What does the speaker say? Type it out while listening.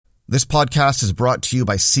This podcast is brought to you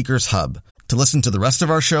by Seekers Hub. To listen to the rest of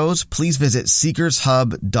our shows, please visit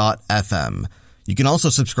seekershub.fm. You can also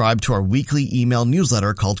subscribe to our weekly email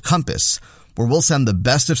newsletter called Compass, where we'll send the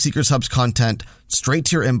best of Seekers Hub's content straight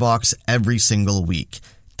to your inbox every single week.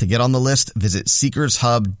 To get on the list, visit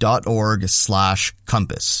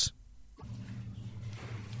seekershub.org/compass.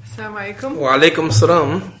 Assalamu alaikum. Wa alaikum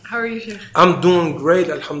salam. How are you, Sheikh? I'm doing great,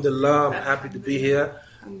 alhamdulillah. I'm happy to be here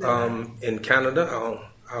in Canada,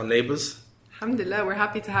 our neighbors. Alhamdulillah, we're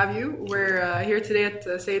happy to have you. We're here today at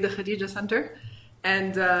Sayyidah Khadija Center.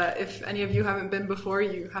 And if any of you haven't been before,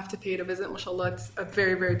 you have to pay it a visit. MashaAllah, it's a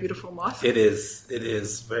very, very beautiful mosque. It is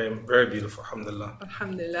very, very beautiful, alhamdulillah.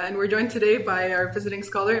 Alhamdulillah. And we're joined today by our visiting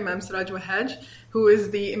scholar, Imam Siraj Wahhaj, who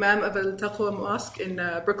is the Imam of Al-Taqwa Mosque in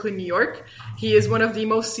Brooklyn, New York. He is one of the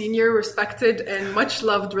most senior, respected, and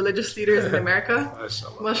much-loved religious leaders in America.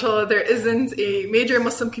 MashaAllah, there isn't a major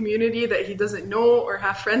Muslim community that he doesn't know or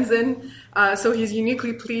have friends in. So he's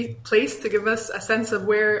uniquely placed to give us a sense of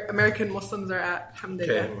where American Muslims are at.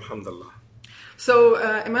 Alhamdulillah. Okay, alhamdulillah. So,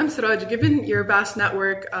 Imam Siraj, given your vast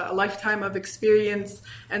network, a lifetime of experience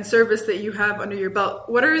and service that you have under your belt,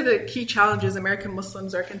 what are the key challenges American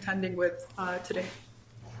Muslims are contending with today?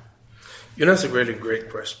 You know, that's a really great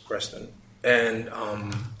question. And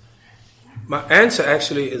my answer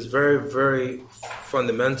actually is very, very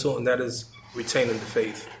fundamental, and that is retaining the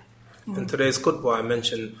faith. In today's khutbah, I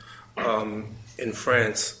mentioned in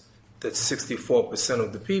France that 64%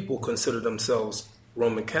 of the people consider themselves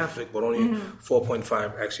Roman Catholic, but only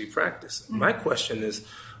 4.5 actually practice. My question is,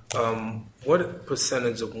 what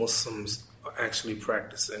percentage of Muslims are actually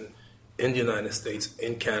practicing in the United States,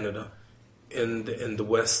 in Canada, in the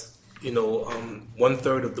West? You know,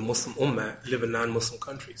 1/3 of the Muslim Ummah live in non-Muslim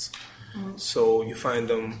countries. So you find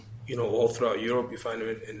them, you know, all throughout Europe. You find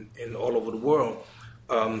them in all over the world.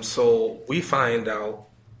 So we find out,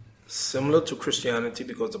 similar to Christianity,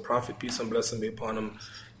 because the Prophet, peace and blessing be upon him,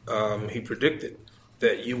 he predicted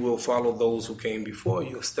that you will follow those who came before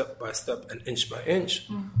you step by step and inch by inch,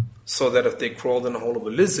 so that if they crawled in the hole of a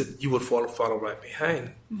lizard, you would follow right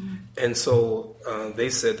behind. And so they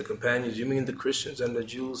said, the companions, you mean the Christians and the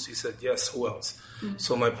Jews? He said, yes, who else?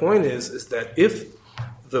 So my point is that if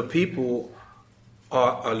the people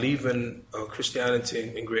are leaving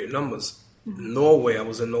Christianity in great numbers, Norway, I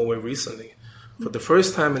was in Norway recently, for the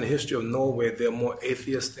first time in the history of Norway, there are more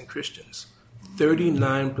atheists than Christians.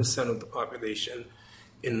 39% of the population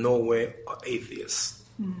in Norway are atheists.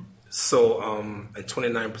 So, and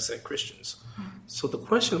 29% Christians. So the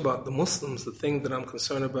question about the Muslims, the thing that I'm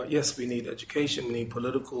concerned about, yes, we need education, we need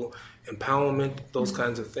political empowerment, those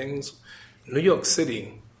kinds of things. New York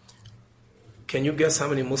City, can you guess how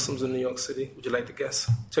many Muslims in New York City? Would you like to guess?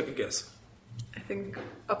 Take a guess. I think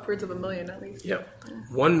upwards of 1 million at least. Yeah.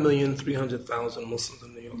 1,300,000 Muslims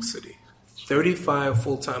in New York City. 35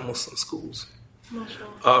 full-time Muslim schools.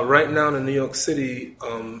 Right now in New York City,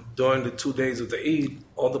 during the 2 days of the Eid,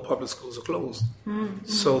 all the public schools are closed.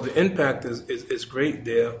 So the impact is great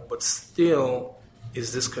there, but still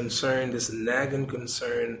is this concern, this nagging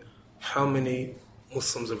concern, how many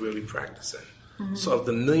Muslims are really practicing? So of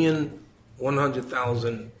the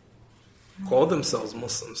 1,100,000 call themselves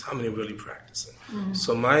Muslims, how many really practicing?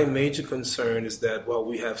 So my major concern is that while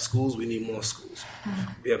we have schools, we need more schools.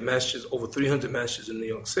 We have masjids, over 300 masjids in New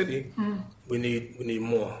York City. We need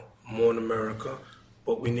more in America,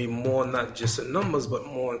 but we need more not just in numbers, but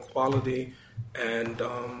more in quality. And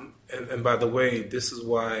by the way, this is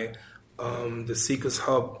why the Seekers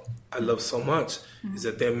Hub I love so much is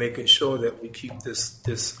that they're making sure that we keep this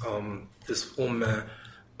ummah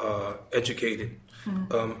educated.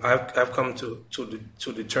 I've come to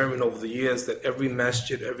determine over the years that every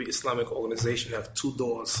masjid, every Islamic organization have 2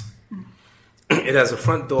 doors. It has a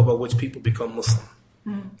front door by which people become Muslim.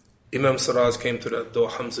 Imam Siraj came to that door,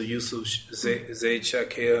 Hamza Yusuf, Zaid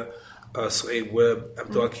Shakir, Suhaib Webb,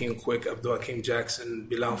 Abdul Hakim Quick, Abdul Hakim Jackson,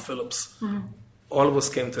 Bilal Phillips. All of us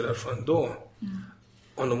came to that front door.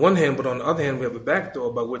 On the one hand, but on the other hand, we have a back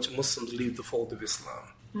door by which Muslims leave the fold of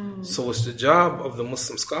Islam. So it's the job of the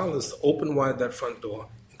Muslim scholars to open wide that front door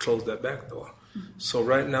and close that back door. So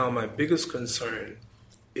right now, my biggest concern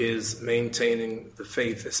is maintaining the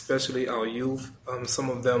faith, especially our youth. Some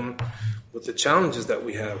of them, with the challenges that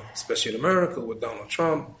we have, especially in America with Donald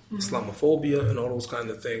Trump, Islamophobia, and all those kind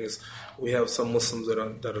of things, we have some Muslims that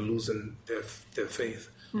are losing their faith.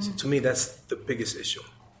 So to me, that's the biggest issue.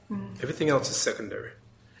 Everything else is secondary.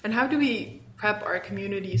 And how do we prep our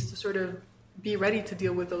communities to sort of be ready to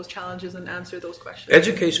deal with those challenges and answer those questions?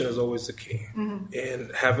 Education is always the key,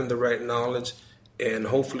 and having the right knowledge, and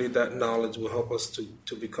hopefully that knowledge will help us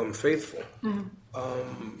to become faithful.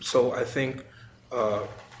 So I think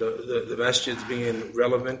the masjids being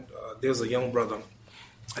relevant. There's a young brother,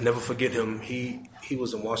 I never forget him. He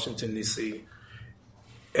was in Washington, D.C.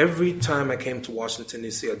 Every time I came to Washington,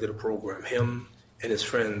 D.C., I did a program. Him and his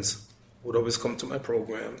friends would always come to my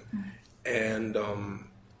program and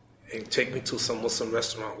take me to some Muslim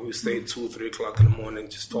restaurant. We would stay 2 or 3 o'clock in the morning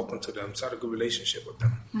just talking to them. So I had a good relationship with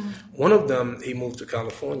them. One of them, he moved to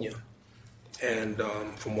California and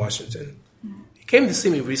from Washington. He came to see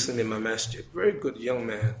me recently in my masjid. Very good young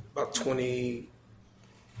man, about 20,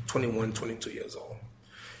 21, 22 years old.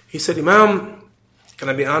 He said, Imam, can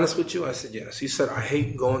I be honest with you? I said, yes. He said, I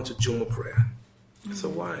hate going to Jummah prayer. I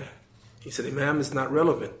said, why? He said, Imam, it's not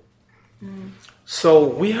relevant. So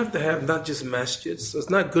we have to have not just masjids. So it's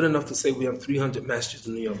not good enough to say we have 300 masjids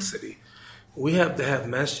in New York City. We have to have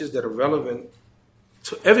masjids that are relevant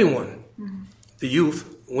to everyone. The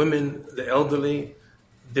youth, women, the elderly,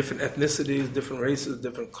 different ethnicities, different races,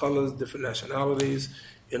 different colors, different nationalities,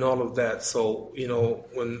 and all of that. So,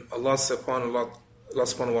 when Allah subhanahu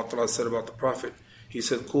wa ta'ala said about the Prophet, he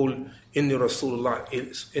said, Qul inni Rasulullah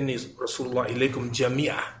ilaykum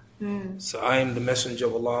jami'a. So I am the messenger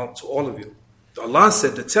of Allah to all of you. Allah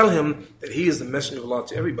said to tell him that he is the messenger of Allah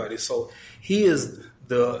to everybody. So he is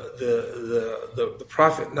the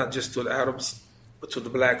prophet, not just to the Arabs, but to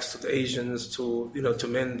the blacks, to the Asians, to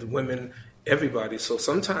men, the women, everybody. So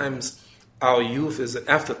sometimes our youth is an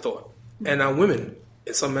afterthought, and our women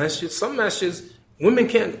in some masjids, women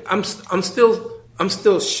can't. I'm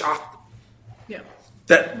still shocked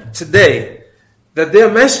that today that there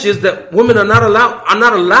are masjids that women are not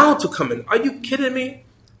allowed to come in. Are you kidding me?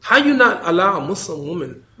 How you not allow a Muslim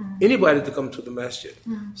woman, anybody to come to the masjid?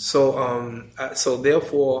 So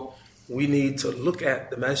therefore, we need to look at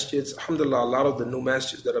the masjids. Alhamdulillah, a lot of the new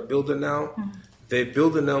masjids that are building now, they're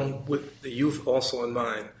building them with the youth also in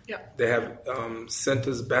mind. Yeah. They have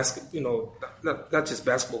centers, not just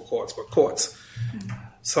basketball courts, but courts.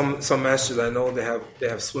 Some masjids I know they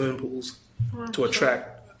have swimming pools to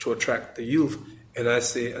attract the youth. And I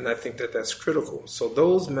think that that's critical. So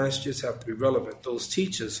those masjids have to be relevant. Those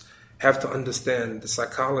teachers have to understand the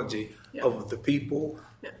psychology of the people.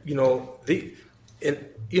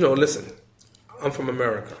 Listen, I'm from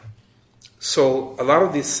America. So a lot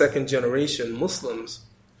of these second generation Muslims,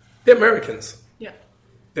 they're Americans. Yeah.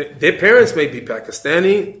 Their parents may be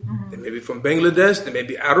Pakistani, they may be from Bangladesh, they may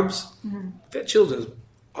be Arabs. Their children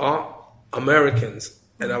are Americans.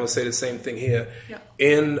 And I would say the same thing here. Yeah.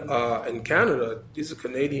 In Canada, these are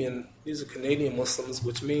Canadian Muslims,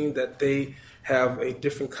 which mean that they have a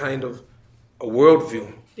different kind of a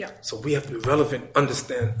worldview. Yeah. So we have to be relevant,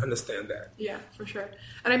 understand that. Yeah, for sure.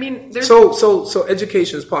 And I mean, there's so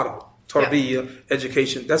education is part of it. Tarbiyya,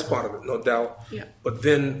 education, that's part of it, no doubt. Yeah. But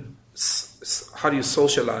then, how do you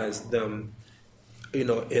socialize them? In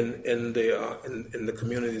the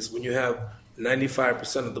communities when you have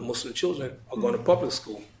 95% of the Muslim children are going to public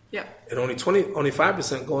school. Yeah. And only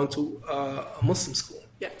 5% going to a Muslim school.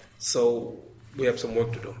 Yeah. So we have some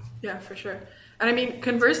work to do. Yeah, for sure. And I mean,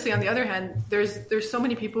 conversely, on the other hand, there's so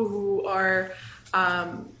many people who are,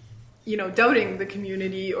 doubting the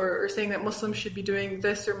community or saying that Muslims should be doing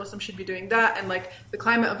this or Muslims should be doing that, and like the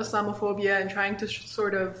climate of Islamophobia and trying to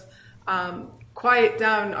sort of quiet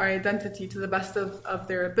down our identity to the best of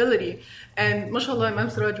their ability. And mashallah, Imam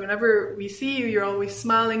Siraj, whenever we see you, you're always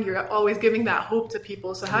smiling, you're always giving that hope to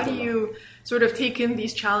people. So how do you sort of take in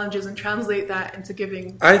these challenges and translate that into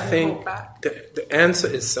giving hope back? The answer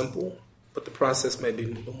is simple, but the process may be a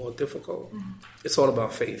little more difficult. It's all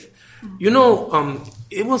about faith.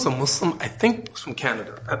 It was a Muslim, I think it was from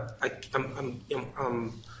Canada.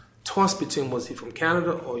 I'm tossed between, was he from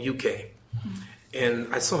Canada or UK?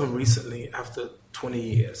 And I saw him recently after 20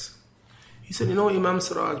 years. He said, Imam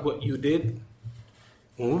Siraj, what you did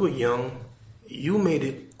when we were young, you made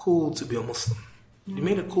it cool to be a Muslim. You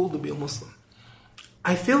made it cool to be a Muslim.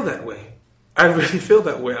 I feel that way. I really feel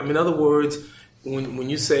that way. I mean, in other words, when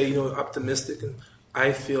you say, optimistic,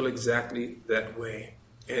 I feel exactly that way.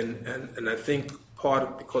 And I think part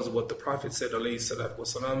of because of what the Prophet said, alayhi salatu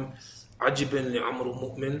wasalam, ajibin li amru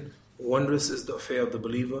mu'min, wondrous is the affair of the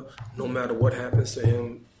believer. No matter what happens to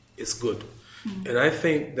him, it's good. And I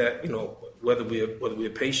think that whether we are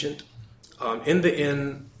patient, in the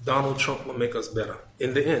end, Donald Trump will make us better.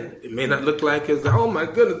 In the end, it may not look like it's oh my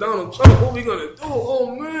goodness, Donald Trump, what are we gonna do?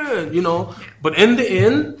 Oh man, But in the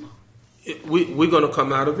end, we're gonna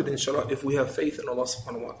come out of it, inshallah, if we have faith in Allah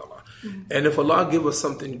subhanahu wa ta'ala. And if Allah give us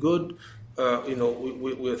something good,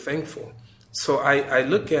 we're thankful. So I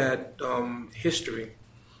look at history.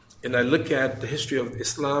 And I look at the history of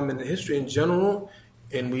Islam and the history in general,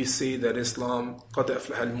 and we see that Islam, قَدْ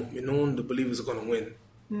أَفْلَحَ الْمُؤْمِنُونَ, the believers are going to win.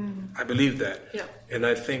 I believe that. Yeah. And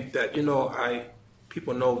I think that,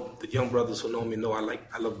 people know, the young brothers who know me know I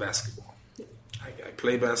love basketball. Yeah. I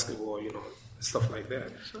play basketball, stuff like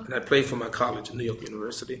that. Sure. And I played for my college at New York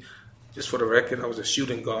University. Just for the record, I was a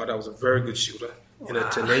shooting guard. I was a very good shooter and a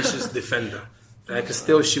tenacious defender. And I can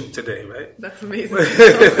still shoot today, right? That's amazing.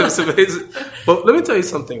 That's amazing. But let me tell you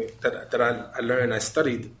something that I learned, I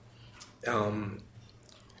studied.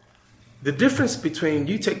 The difference between,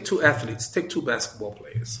 you take two athletes, take two basketball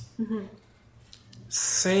players. Mm-hmm.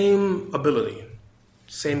 Same ability,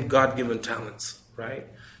 same God-given talents, right?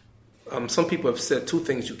 Some people have said two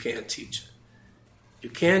things you can't teach. You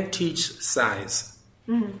can't teach size,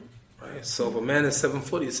 right? So if a man is 7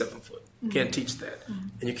 foot, he's 7 foot. You can't teach that.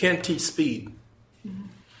 And you can't teach speed.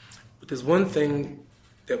 But there's one thing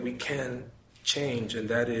that we can change, and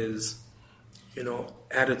that is,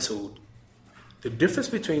 attitude. The difference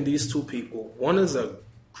between these two people, one is a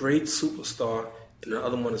great superstar and the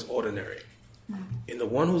other one is ordinary. And the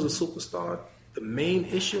one who's a superstar, the main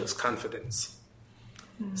issue is confidence.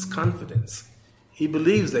 It's confidence. He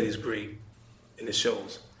believes that he's great, and it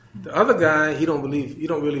shows. The other guy, he don't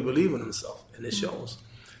really believe in himself, and it shows.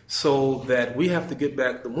 So that we have to get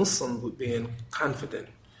back the Muslim with being confident.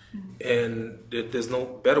 And there's no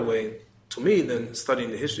better way to me than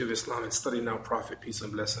studying the history of Islam and studying our Prophet, peace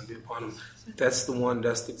and blessing be upon him. That's the one,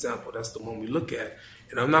 that's the example, that's the one we look at.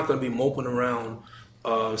 And I'm not going to be moping around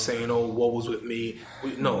saying, woe was with me.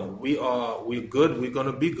 We're good, we're going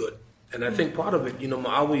to be good. And I think part of it,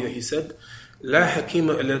 Muawiyah, he said, La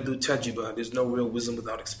hakima illa du tajiba. There's no real wisdom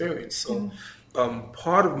without experience. So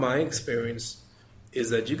part of my experience is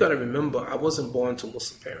that you got to remember, I wasn't born to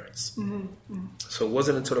Muslim parents. So it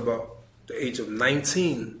wasn't until about the age of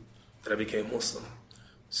 19 that I became Muslim.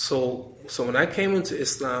 So when I came into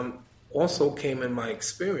Islam, also came in my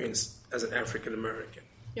experience as an African American.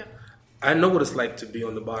 Yeah. I know what it's like to be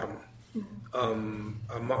on the bottom.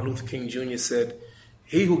 Martin Luther King Jr. said,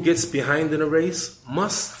 he who gets behind in a race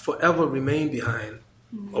must forever remain behind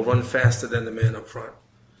or run faster than the man up front.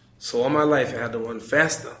 So all my life I had to run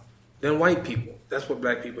faster than white people. That's what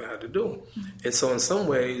black people had to do. And so in some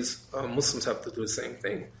ways, Muslims have to do the same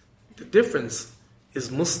thing. The difference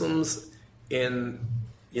is Muslims in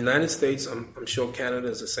the United States, I'm sure Canada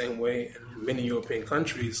is the same way, and many European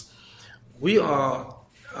countries, we are,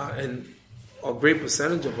 and a great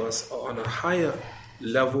percentage of us are on a higher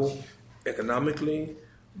level economically,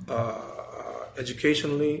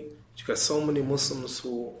 educationally. You got so many Muslims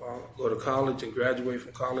who go to college and graduate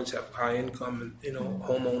from college, have high income, and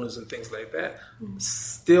homeowners and things like that.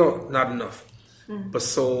 Still not enough. But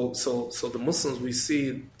so the Muslims we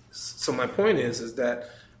see. So my point is that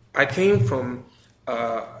I came from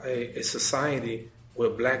a society where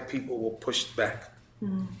black people were pushed back.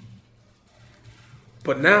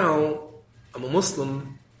 But now I'm a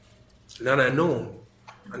Muslim. Now I know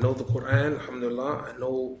the Quran. Alhamdulillah. I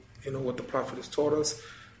know what the Prophet has taught us.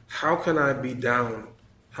 How can I be down?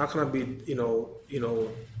 How can I be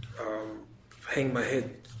hang my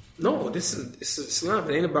head? No, this is Islam.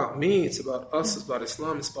 It ain't about me. It's about us. It's about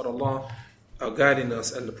Islam. It's about Allah guiding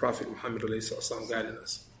us and the Prophet Muhammad guiding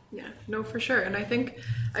us. Yeah, no, for sure. And I think,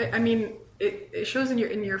 I mean, it shows in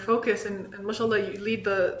your focus, and mashallah, you lead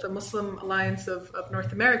the Muslim Alliance of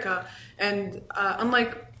North America. And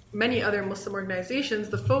unlike many other Muslim organizations,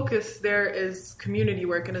 the focus there is community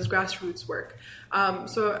work and is grassroots work.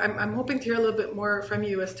 So I'm hoping to hear a little bit more from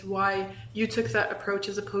you as to why you took that approach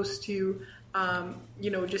as opposed to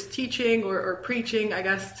just teaching or preaching, I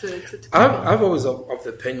guess, to people. I've always of the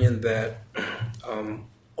opinion that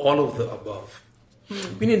all of the above.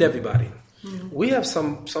 We need everybody. We have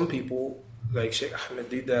some people like Sheikh Ahmed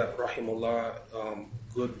Dida, rahimullah,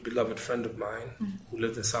 good beloved friend of mine who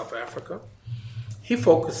lived in South Africa. He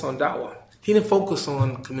focused on da'wah. He didn't focus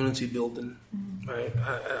on community building. Right?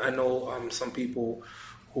 I know some people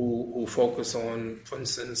who focus on, for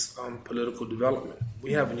instance, political development.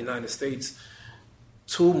 We have in the United States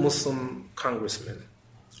 2 Muslim congressmen,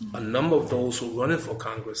 a number of those who are running for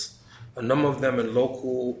Congress, a number of them in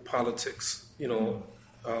local politics,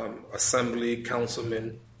 assembly,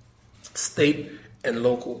 councilmen, state and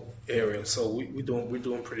local areas. So we're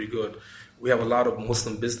doing pretty good. We have a lot of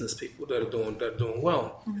Muslim business people that are doing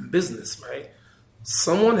well in business, right?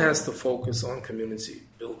 Someone has to focus on community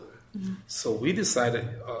building. So we decided,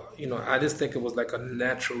 I just think it was like a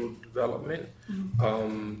natural development,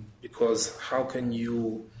 because how can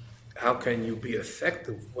you be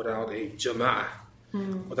effective without a jama'ah,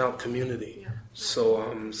 without community? Yeah.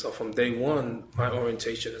 So from day one, my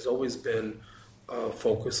orientation has always been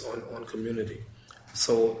focused on community.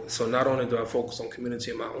 So not only do I focus on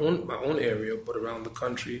community in my own area, but around the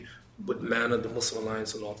country, with MANA, the Muslim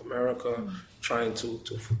Alliance of North America, trying to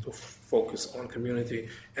focus on community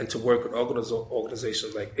and to work with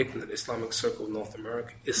organizations like ICNA, the Islamic Circle of North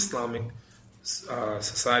America, Islamic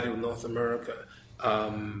Society of North America,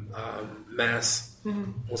 MAS,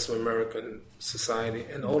 Muslim American Society,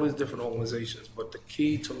 and all these different organizations. But the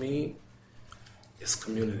key to me is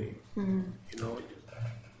community. You know,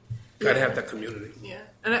 you got to have that community. Yeah,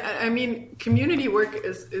 and I mean, community work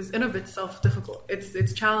is in of itself difficult.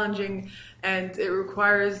 It's challenging, and it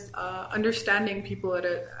requires understanding people at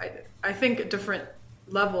I think a different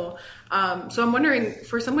level. So I'm wondering,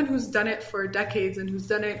 for someone who's done it for decades and who's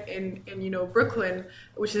done it in Brooklyn,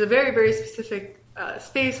 which is a very, very specific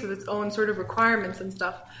space with its own sort of requirements and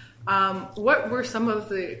stuff, what were some of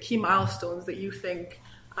the key milestones that you think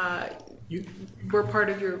were part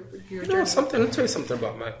of your journey? Let me tell you something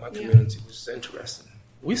about my community, which is interesting.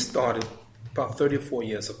 We started about 34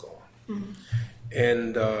 years ago,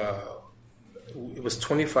 and it was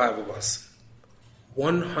 25 of us,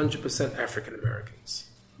 100% African Americans.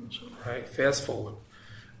 Right? Fast forward,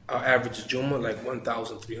 our average Juma like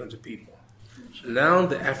 1,300 people. Now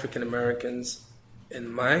the African Americans in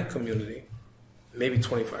my community, maybe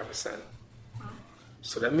 25%.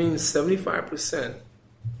 So that means 75%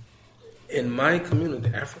 in my community,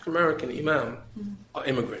 African American Imam, are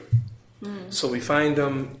immigrant. So we find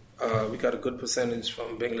them. We got a good percentage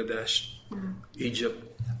from Bangladesh,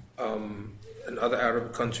 Egypt, and other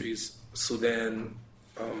Arab countries, Sudan,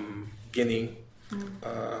 Guinea,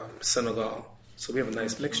 Senegal. So we have a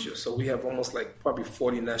nice mixture. So we have almost like probably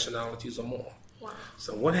 40 nationalities or more. Wow.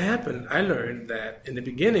 So what happened, I learned that in the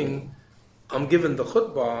beginning, I'm giving the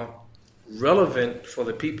khutbah relevant for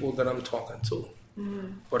the people that I'm talking to.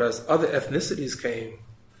 But as other ethnicities came,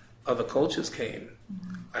 other cultures came,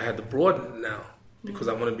 I had to broaden now because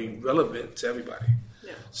I want to be relevant to everybody.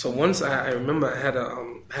 Yeah. So once I remember I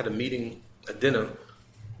had a meeting, a dinner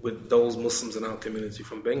with those Muslims in our community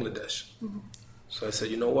from Bangladesh. So I said,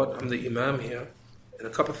 you know what, I'm the Imam here, and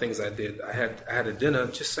a couple of things I did. I had a dinner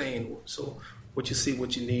just saying, so what you see,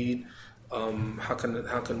 what you need, how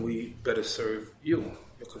can we better serve you,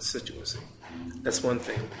 your constituency? That's one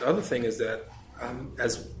thing. The other thing is that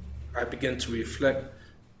as I begin to reflect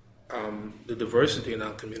the diversity in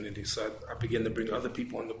our community, so I began to bring other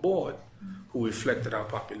people on the board who reflected our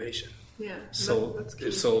population. Yeah, so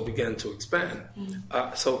it began to expand.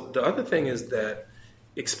 Mm-hmm. So the other thing is that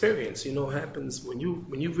experience, happens when you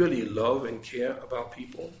really love and care about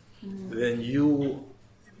people. Mm-hmm. Then you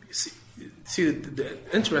see the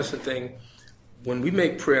interesting thing, when we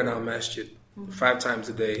make prayer in our masjid 5 times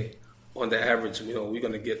a day, on the average, we're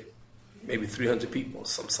going to get maybe 300 people,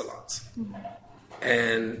 some salats. Mm-hmm.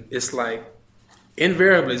 And it's like,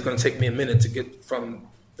 invariably, it's going to take me a minute to get from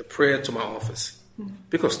the prayer to my office. Mm-hmm.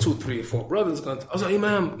 Because 2, 3, 4 brothers are going to, I was like,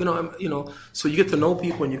 Imam, so you get to know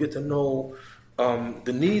people and you get to know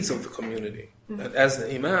the needs of the community. Mm-hmm. And as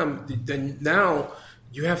the Imam, then now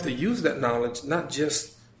you have to use that knowledge, not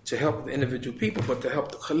just to help the individual people, but to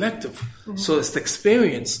help the collective. Mm-hmm. So it's the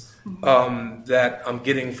experience that I'm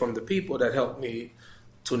getting from the people that help me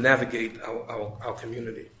to navigate our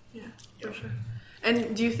community. Yeah, for sure.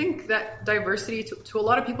 And do you think that diversity, to a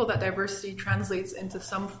lot of people, that diversity translates into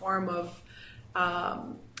some form of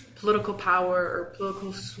political power or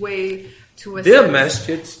political sway to a There are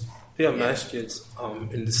masjids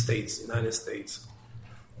in the States, United States,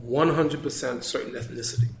 100% certain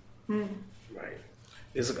ethnicity. Mm. Right.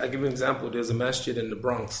 I give you an example. There's a masjid in the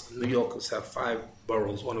Bronx. New Yorkers have 5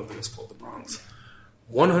 boroughs. One of them is called the Bronx.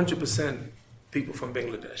 100% people from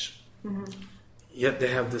Bangladesh. Mm-hmm. Yet they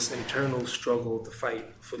have this internal struggle to fight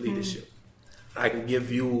for leadership. I can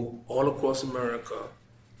give you all across America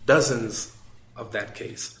dozens of that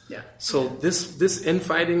case. Yeah. So this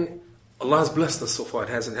infighting, Allah has blessed us so far. It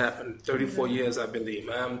hasn't happened. 34 years I've been the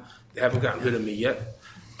Imam. They haven't gotten rid of me yet.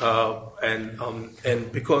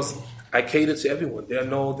 And because I cater to everyone, they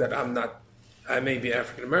know that I may be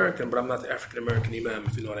African American, but I'm not the African American Imam,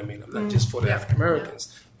 if you know what I mean. I'm not just for the African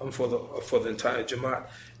Americans. Yeah. I'm for the entire Jamaat.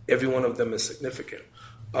 Every one of them is significant.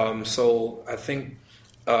 So I think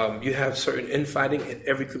you have certain infighting in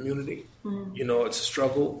every community. Mm-hmm. It's a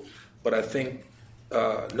struggle. But I think,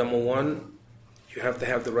 number one, you have to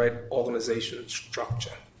have the right organization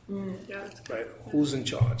structure. Yeah, right? Who's in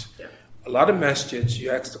charge? Yeah. A lot of masjids, you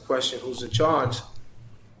ask the question, who's in charge?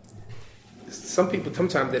 Some people,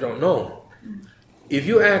 sometimes they don't know. If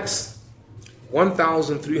you ask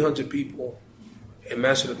 1,300 people in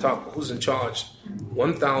Masjid al-Taqwa, who's in charge,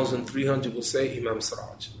 1,300 will say Imam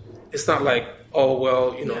Siraj. It's not like,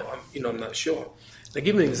 I'm not sure. Now,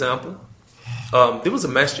 give me an example. There was a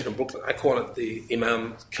masjid in Brooklyn. I call it the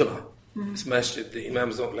Imam Killer. This masjid, the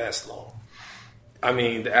imams don't last long. I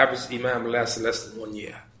mean, the average imam lasts less than 1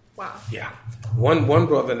 year. Wow. Yeah. One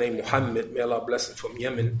brother named Muhammad, may Allah bless him, from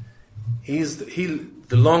Yemen,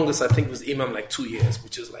 the longest I think was imam like 2 years,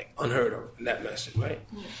 which is like unheard of in that masjid, right?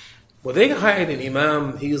 Yeah. Well, they hired an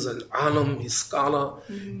imam. He's an alim, he's scholar.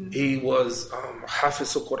 He was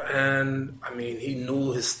hafiz of Quran. I mean, he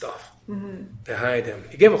knew his stuff. They hired him.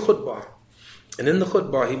 He gave a khutbah. And in the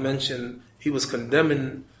khutbah, he mentioned he was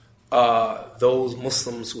condemning those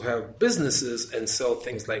Muslims who have businesses and sell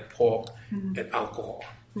things like pork and alcohol.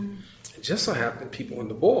 It just so happened people on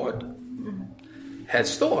the board had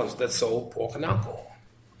stores that sold pork and alcohol.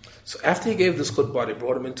 So after he gave this khutbah, they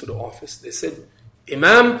brought him into the office. They said,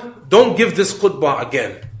 Imam, don't give this khutbah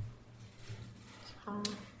again.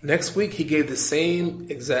 Next week, he gave the same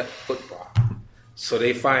exact khutbah. So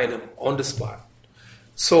they fired him on the spot.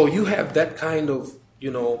 So you have that kind of,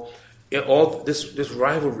 all this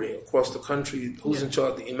rivalry across the country. Who's in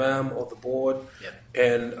charge, the imam or the board?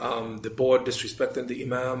 And the board disrespecting the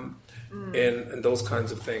imam and those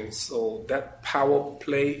kinds of things. So that power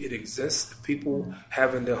play, it exists. People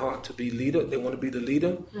have in their heart to be leader. They want to be the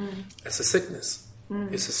leader. It's a sickness.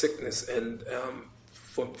 It's a sickness. And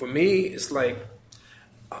for me, it's like,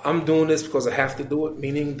 I'm doing this because I have to do it,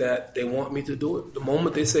 meaning that they want me to do it. The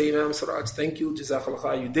moment they say, Imam Siraj, thank you, Jazakallah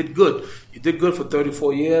khair, you did good. You did good for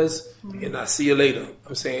 34 years, and I'll see you later.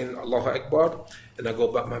 I'm saying Allahu Akbar, and I go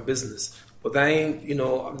about my business. But I ain't,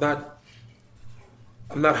 I'm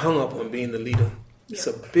not hung up on being the leader. It's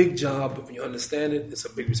a big job, but when you understand it, it's a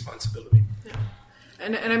big responsibility. Yeah.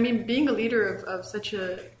 And I mean, being a leader of such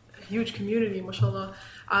a huge community, mashallah,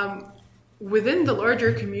 within the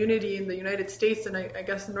larger community in the United States and I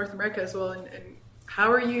guess in North America as well, and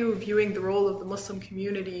how are you viewing the role of the Muslim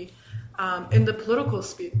community in the political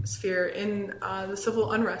sphere, in the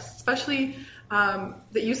civil unrest, especially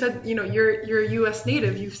that you said, you're a U.S.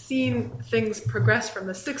 native. You've seen things progress from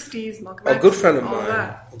the 60s, Malcolm X, a good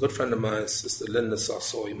friend of mine, Sister Linda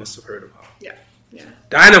Sasso, you must have heard of her. Yeah.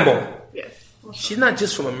 Dynamo. Yes. She's not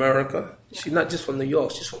just from America. Yeah. She's not just from New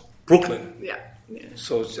York. She's from Brooklyn. Yeah.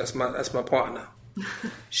 So that's my partner.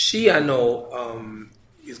 She, I know,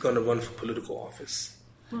 is going to run for political office.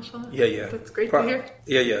 Mashallah. Yeah. That's great to hear.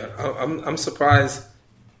 Yeah. I'm surprised.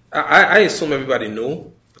 I assume everybody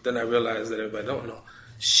knew, but then I realized that everybody don't know.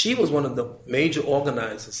 She was one of the major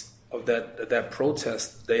organizers of that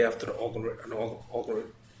protest the day after the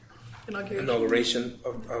inauguration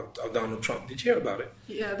of Donald Trump. Did you hear about it?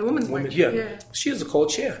 Yeah, the women's march. Yeah. She is a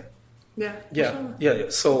co-chair. Yeah.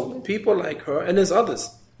 So people like her, and there's others.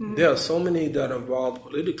 There are so many that are involved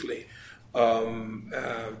politically.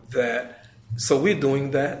 So we're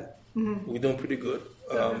doing that. We're doing pretty good.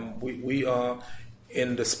 We are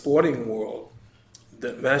in the sporting world.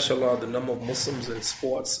 Mashallah, the number of Muslims in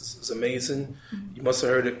sports is amazing. You must have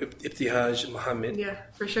heard of Ibtihaj Muhammad. Yeah,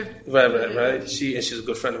 for sure. Right. She's a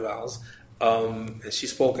good friend of ours. And she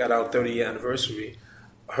spoke at our 30-year anniversary.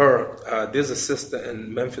 There's a sister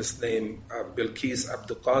in Memphis named Bilqis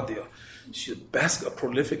Abdul Qadir. She's a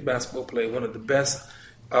prolific basketball player, one of the best.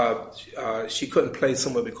 She couldn't play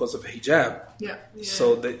somewhere because of hijab. Yeah.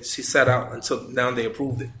 So she sat out until now they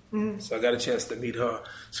approved it. So I got a chance to meet her.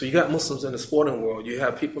 So you got Muslims in the sporting world. You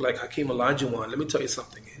have people like Hakeem Olajuwon. Let me tell you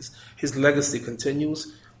something. His legacy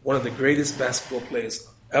continues. One of the greatest basketball players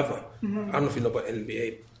ever. I don't know if you know about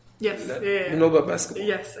NBA. Yes. You know about basketball?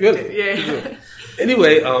 Yes. Really? Yeah.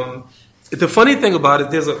 Anyway, the funny thing about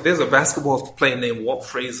it, there's a basketball player named Walt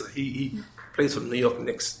Frazier. He plays for the New York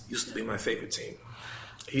Knicks. Used to be my favorite team.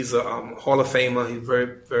 He's a Hall of Famer. He's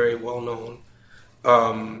very, very well known.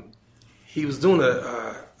 He was doing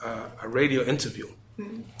a radio interview,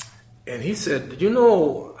 and he said, "Did you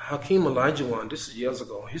know Hakeem Olajuwon?" This is years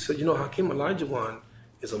ago. He said, Hakeem Olajuwon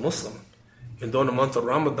is a Muslim. And during the month of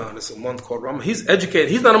Ramadan, it's a month called Ramadan. He's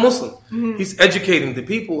educated. He's not a Muslim. He's educating the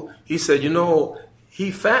people. He said,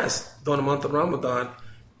 he fasts during the month of Ramadan,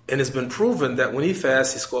 and it's been proven that when he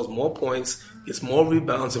fasts, he scores more points, gets more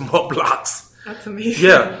rebounds, and more blocks. That's amazing.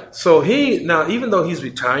 Yeah. So now, even though he's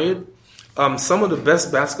retired, some of the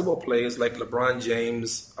best basketball players like LeBron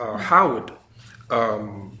James,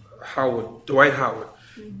 Dwight Howard,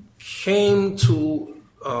 came to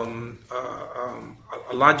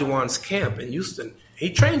Olajuwon's camp in Houston.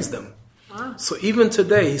 He trains them. Wow. So even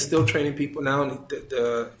today, he's still training people now.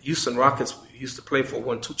 The Houston Rockets used to play for,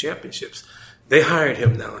 won 2 championships. They hired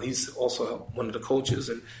him now, and he's also one of the coaches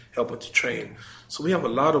and helping to train. So we have a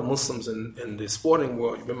lot of Muslims in the sporting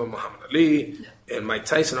world. You remember Muhammad Ali and Mike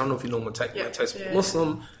Tyson. I don't know if you know Mike Tyson,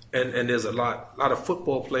 Muslim, and there's a lot of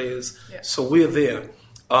football players. Yeah. So we're there.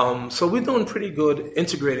 So we're doing pretty good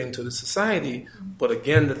integrating into the society. But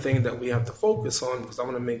again, the thing that we have to focus on, because I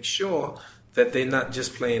want to make sure that they're not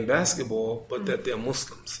just playing basketball, but that they're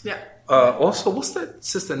Muslims. Yeah. Also, what's that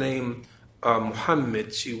sister name?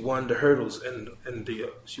 Muhammad. She won the hurdles and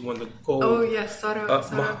she won the gold. Oh yes, Sarah.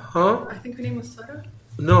 Huh? I think her name was Sarah.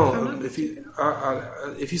 No, if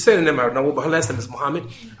you say the name, I know, but her last name is Muhammad.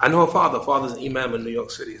 I know her father. Father's an Imam in New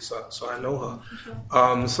York City, so I know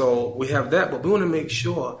her. So we have that, but we want to make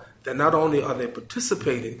sure that not only are they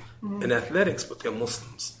participating in athletics, but they're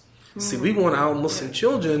Muslims. See, we want our Muslim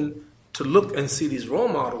children to look and see these role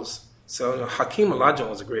models. So Hakeem Olajuwon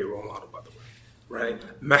was a great role model, by the way,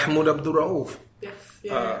 right? Mahmoud Abdul Rauf. Yes,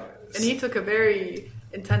 and he took a very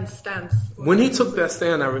intense stance. When he took that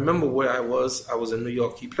stand, I remember where I was. I was in New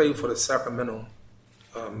York. He played for the Sacramento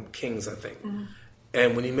Kings, I think.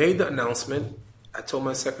 And when he made the announcement, I told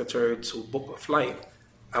my secretary to book a flight.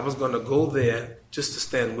 I was going to go there just to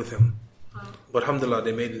stand with him. But alhamdulillah,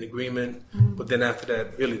 they made an agreement. But then after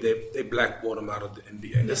that, really, they blackballed him out of the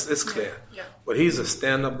NBA. It's clear. Yeah. But he's a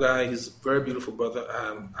stand-up guy. He's a very beautiful brother.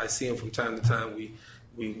 I see him from time to time.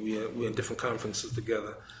 We're in different conferences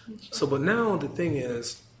together. So, but now the thing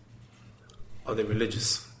is, are they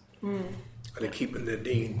religious? Are they keeping their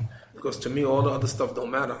deen? Because to me, all the other stuff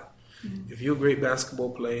don't matter. If you're a great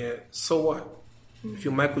basketball player, so what? If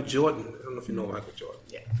you're Michael Jordan, I don't know if you know Michael Jordan.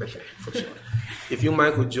 Yeah, for sure. If you're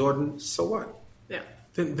Michael Jordan, so what? Yeah.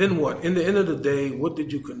 Then what? In the end of the day, what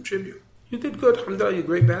did you contribute? You did good. Alhamdulillah, you're a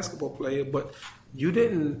great basketball player, but you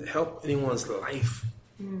didn't help anyone's life.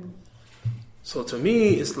 So to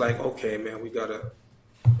me, it's like, okay, man, we gotta.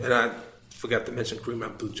 And I forgot to mention Kareem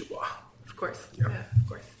Abdul-Jabbar. Of course, yeah, of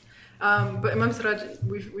course. But Imam Siraj,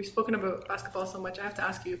 we've spoken about basketball so much. I have to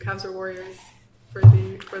ask you, Cavs or Warriors for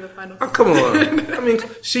the finals? Oh, come on! I mean,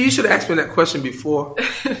 you should ask me that question before.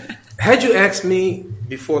 Had you asked me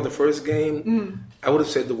before the first game, I would have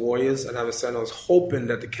said the Warriors, and I was saying I was hoping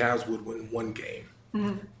that the Cavs would win one game.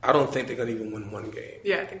 I don't think they're gonna even win one game.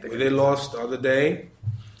 Yeah, I think when they lost the other day,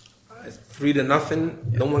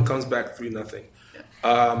 3-0. No one comes back 3-0.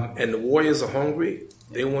 And the Warriors are hungry.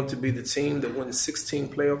 They want to be the team that wins 16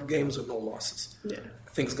 playoff games with no losses. Yeah. I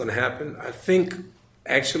think it's going to happen. I think,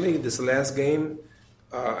 actually, this last game,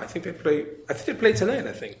 I think they play tonight,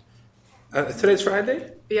 I think. Today's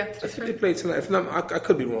Friday? Yeah. I think they play tonight. If not, I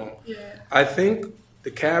could be wrong. Yeah. I think the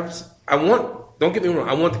Cavs, don't get me wrong,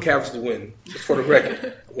 I want the Cavs to win, just for the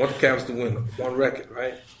record. I want the Cavs to win on record,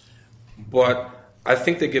 right? But I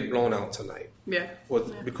think they get blown out tonight. Yeah.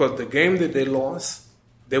 Because the game that they lost,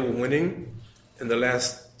 they were winning in the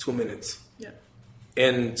last 2 minutes. Yeah.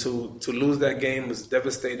 And to lose that game was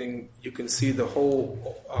devastating. You can see the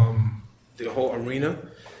whole arena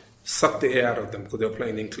suck the air out of them because they're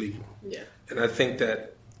playing in Cleveland. Yeah. And I think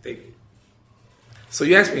that so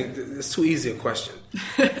you asked me, it's too easy a question.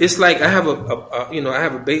 It's like I have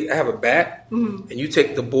a bat, and you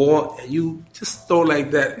take the ball and you just throw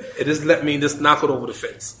like that. It just let me just knock it over the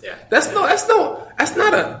fence. Yeah. That's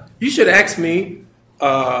not a. You should ask me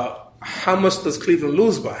how much does Cleveland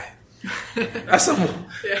lose by? That's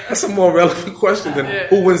a more relevant question than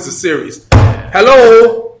who wins the series. Yeah.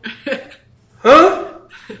 Hello, huh?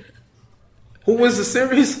 Who wins the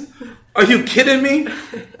series? Are you kidding me?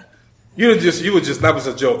 You were just that was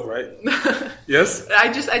a joke, right? Yes.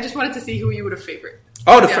 I just wanted to see who you would have favored.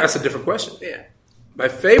 Oh, that's a different question. Yeah. My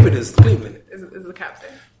favorite is Cleveland. Is the Cavs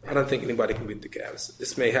there? I don't think anybody can beat the Cavs.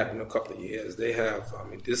 This may happen in a couple of years. They have,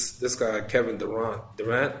 this guy Kevin Durant.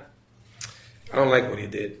 I don't like what he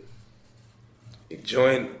did. He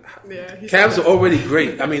joined. Yeah. Cavs are already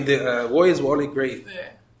great. The Warriors were already great. Yeah.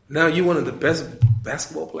 Now you're one of the best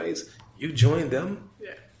basketball players. You join them.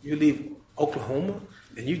 Yeah. You leave Oklahoma.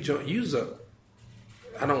 And you use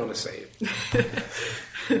I don't want to say it.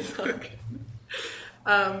 It's okay.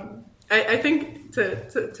 I think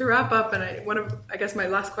to wrap up, and I guess my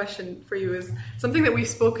last question for you is something that we've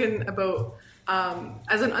spoken about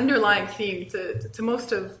as an underlying theme to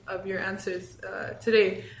most of your answers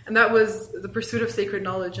today, and that was the pursuit of sacred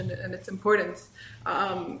knowledge and its importance.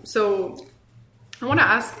 So I want to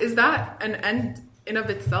ask, is that an end in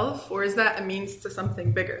of itself, or is that a means to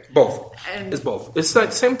something bigger? Both. It's both. It's like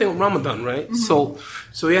the same thing with Ramadan, right? So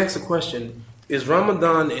he asks the question, is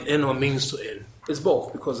Ramadan an end or means to end? It's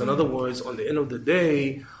both, because in other words, on the end of the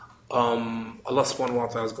day, Allah subhanahu wa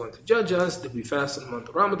ta'ala is going to judge us. If we fast in the month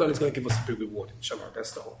of Ramadan, He's going to give us a big reward, inshallah.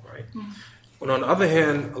 That's the hope, right? But on the other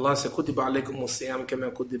hand, Allah said, كُتِبَ عَلَيْكُمُ الصِّيَامُ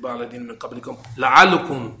كَمَا كُتِبَ عَلَى الَّذِينَ مِن قَبْلِكُمْ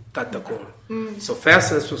لَعَلُّكُمْ تَتَّقُونَ. So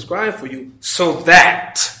fasting is prescribed for you so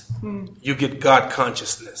that you get God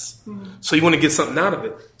consciousness. So you want to get something out of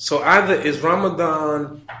it. So either is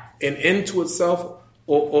Ramadan an end to itself,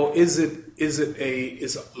 or is it a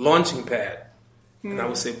launching pad? And I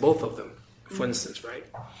would say both of them. For instance, right?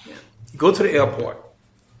 Yeah. You go to the airport,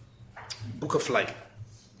 book a flight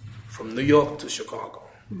from New York to Chicago.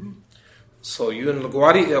 So you're in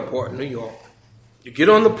LaGuardia Airport, New York. You get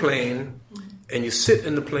on the plane, and you sit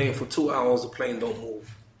in the plane for 2 hours. The plane don't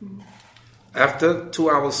move. After 2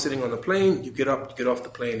 hours sitting on the plane, you get up, you get off the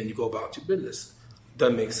plane, and you go about your business.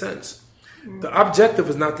 Doesn't make sense. The objective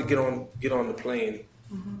is not to get on the plane.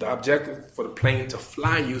 The objective for the plane to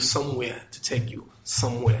fly you somewhere, to take you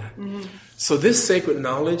somewhere. So this sacred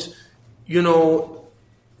knowledge,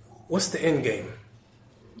 what's the end game?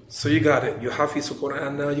 So you got it. You Hafiz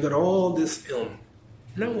Quran now. You got all this ilm.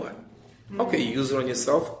 Now what? Okay, you use it on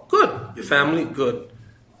yourself. Good. Your family. Good.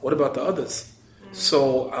 What about the others?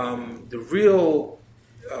 So the real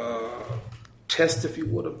test, if you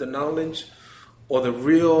would, of the knowledge, or the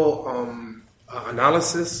real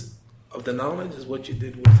analysis of the knowledge is what you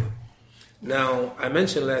did with it. Now, I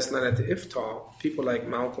mentioned last night at the iftar, people like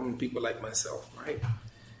Malcolm, people like myself, right?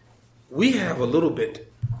 We have a little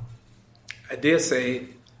bit, I dare say,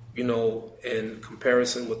 in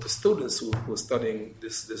comparison with the students who are studying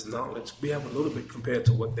this knowledge, we have a little bit compared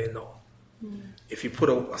to what they know. If you put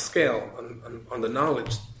a scale on the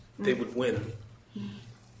knowledge, they would win.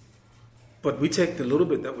 But we take the little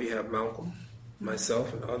bit that we have, Malcolm,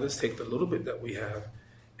 myself, and others take the little bit that we have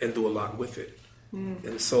and do a lot with it.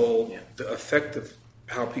 And so the effect of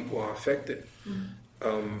how people are affected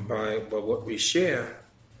by what we share,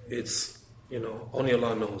 it's, only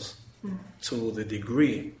Allah knows to the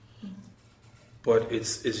degree. But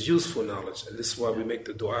it's useful knowledge. And this is why we make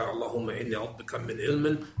the dua, Allahumma inni a'udhuka min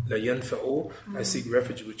ilmin la yanfa'u. I seek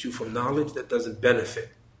refuge with you from knowledge that doesn't benefit.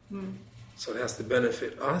 So it has to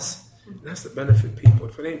benefit us, and it has to benefit people.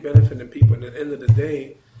 If it ain't benefiting people, at the end of the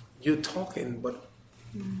day, you're talking, but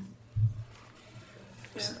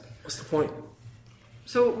what's the point?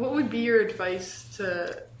 So what would be your advice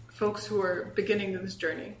to folks who are beginning this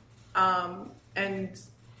journey?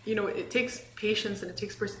 It takes patience and it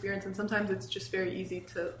takes perseverance, and sometimes it's just very easy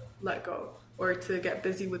to let go or to get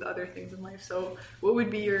busy with other things in life. So what would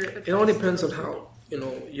be your advice? It all depends on how,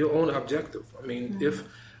 your own objective. I mean, if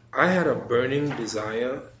I had a burning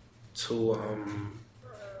desire to,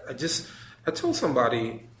 I told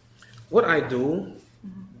somebody, what I do,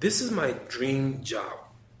 this is my dream job.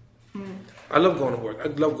 I love going to work. I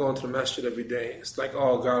love going to the masjid every day. It's like,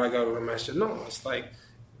 oh God, I got to go to the masjid. No, it's like,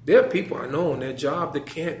 there are people I know in their job that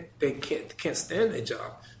can't stand their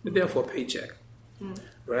job. They're there for a paycheck,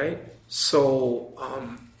 right? So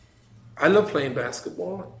I love playing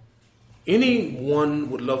basketball. Anyone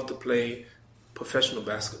would love to play professional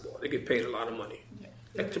basketball. They get paid a lot of money.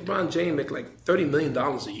 Like LeBron James make like $30 million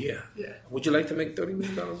a year. Yeah. Would you like to make $30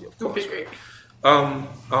 million a year? Of course. Great. And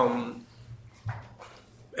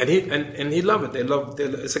he love it. They love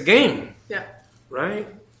it's a game. Yeah. Right?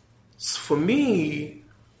 So for me,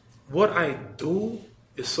 what I do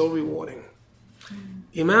is so rewarding.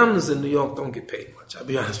 Imams in New York don't get paid much. I'll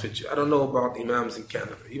be honest with you. I don't know about imams in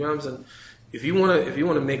Canada. Imams, if you want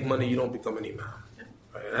to make money, you don't become an imam.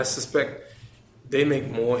 Right? And I suspect they make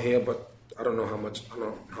more here, but I don't know how much. I don't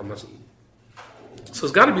know how much. So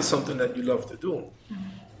it's got to be something that you love to do.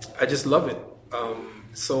 I just love it.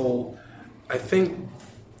 So I think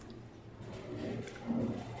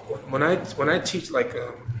when I teach like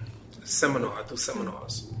a seminar, I do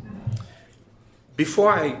seminars.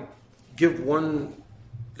 Before I give one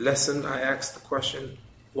lesson, I ask the question,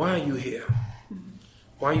 why are you here?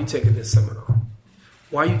 Why are you taking this seminar?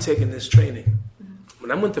 Why are you taking this training?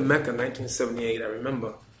 When I went to Mecca in 1978, I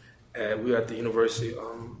remember we were at the University,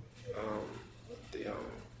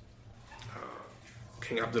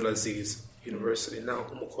 King Abdulaziz University, now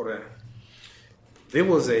Korea. There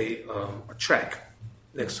was a track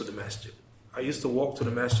next to the masjid. I used to walk to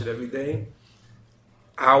the masjid every day,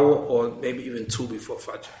 hour or maybe even two before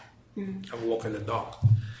Fajr. I would walk in the dark.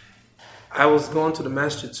 I was going to the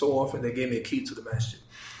masjid so often, they gave me a key to the masjid.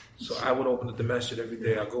 So I would open up the masjid every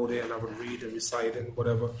day. I go there and I would read and recite and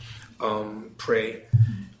whatever, pray.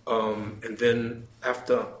 And then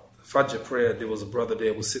after Fajr prayer, there was a brother there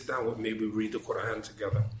who would sit down with me, we read the Quran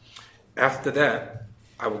together. After that,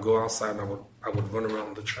 I would go outside and I would run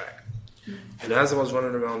around the track. And as I was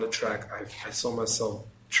running around the track, I saw myself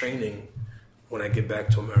training when I get back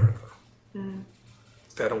to America.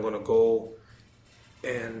 That I'm going to go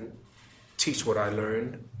and teach what I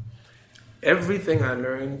learned. Everything I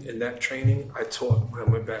learned in that training, I taught when I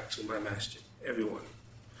went back to my masjid. Everyone.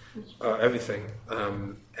 Everything.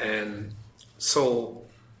 And so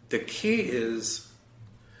the key is,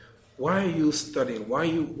 why are you studying? Why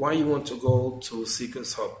you want to go to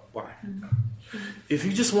Seekers Hub? Why? If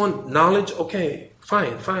you just want knowledge, okay,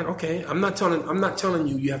 fine, okay. I'm not telling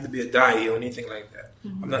you have to be a da'i or anything like that.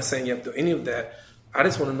 I'm not saying you have to do any of that. I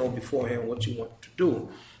just want to know beforehand what you want to do.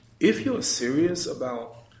 If you're serious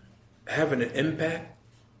about having an impact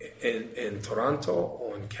in Toronto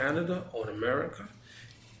or in Canada or in America,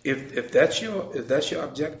 if that's your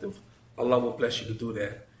objective, Allah will bless you to do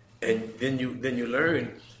that. And then you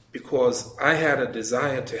learn, because I had a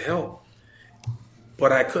desire to help,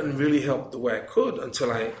 but I couldn't really help the way I could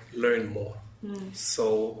until I learned more.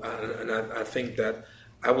 So, I think that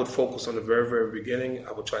I would focus on the very, very beginning.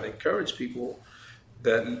 I would try to encourage people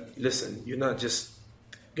that, listen, you're not just,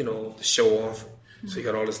 to show off, so you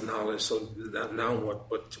got all this knowledge, so now what?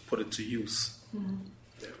 But to put it to use. Yeah.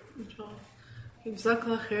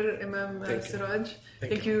 Jazakallah khair, Imam Siraj.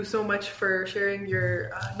 Thank you so much for sharing your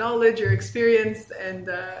knowledge, your experience, and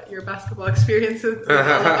your basketball experiences with all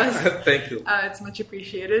of us. Thank you. It's much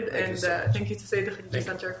appreciated. Thank you to Sayyid Khadija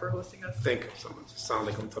Center for hosting us. Thank you so much.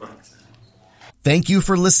 Assalamu alaikum. Thank you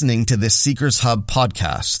for listening to this Seekers Hub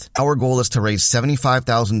podcast. Our goal is to raise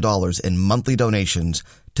 $75,000 in monthly donations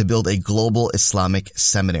to build a global Islamic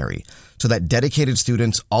seminary so that dedicated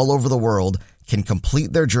students all over the world can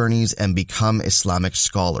complete their journeys and become Islamic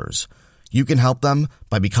scholars. You can help them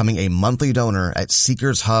by becoming a monthly donor at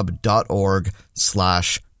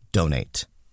seekershub.org/donate.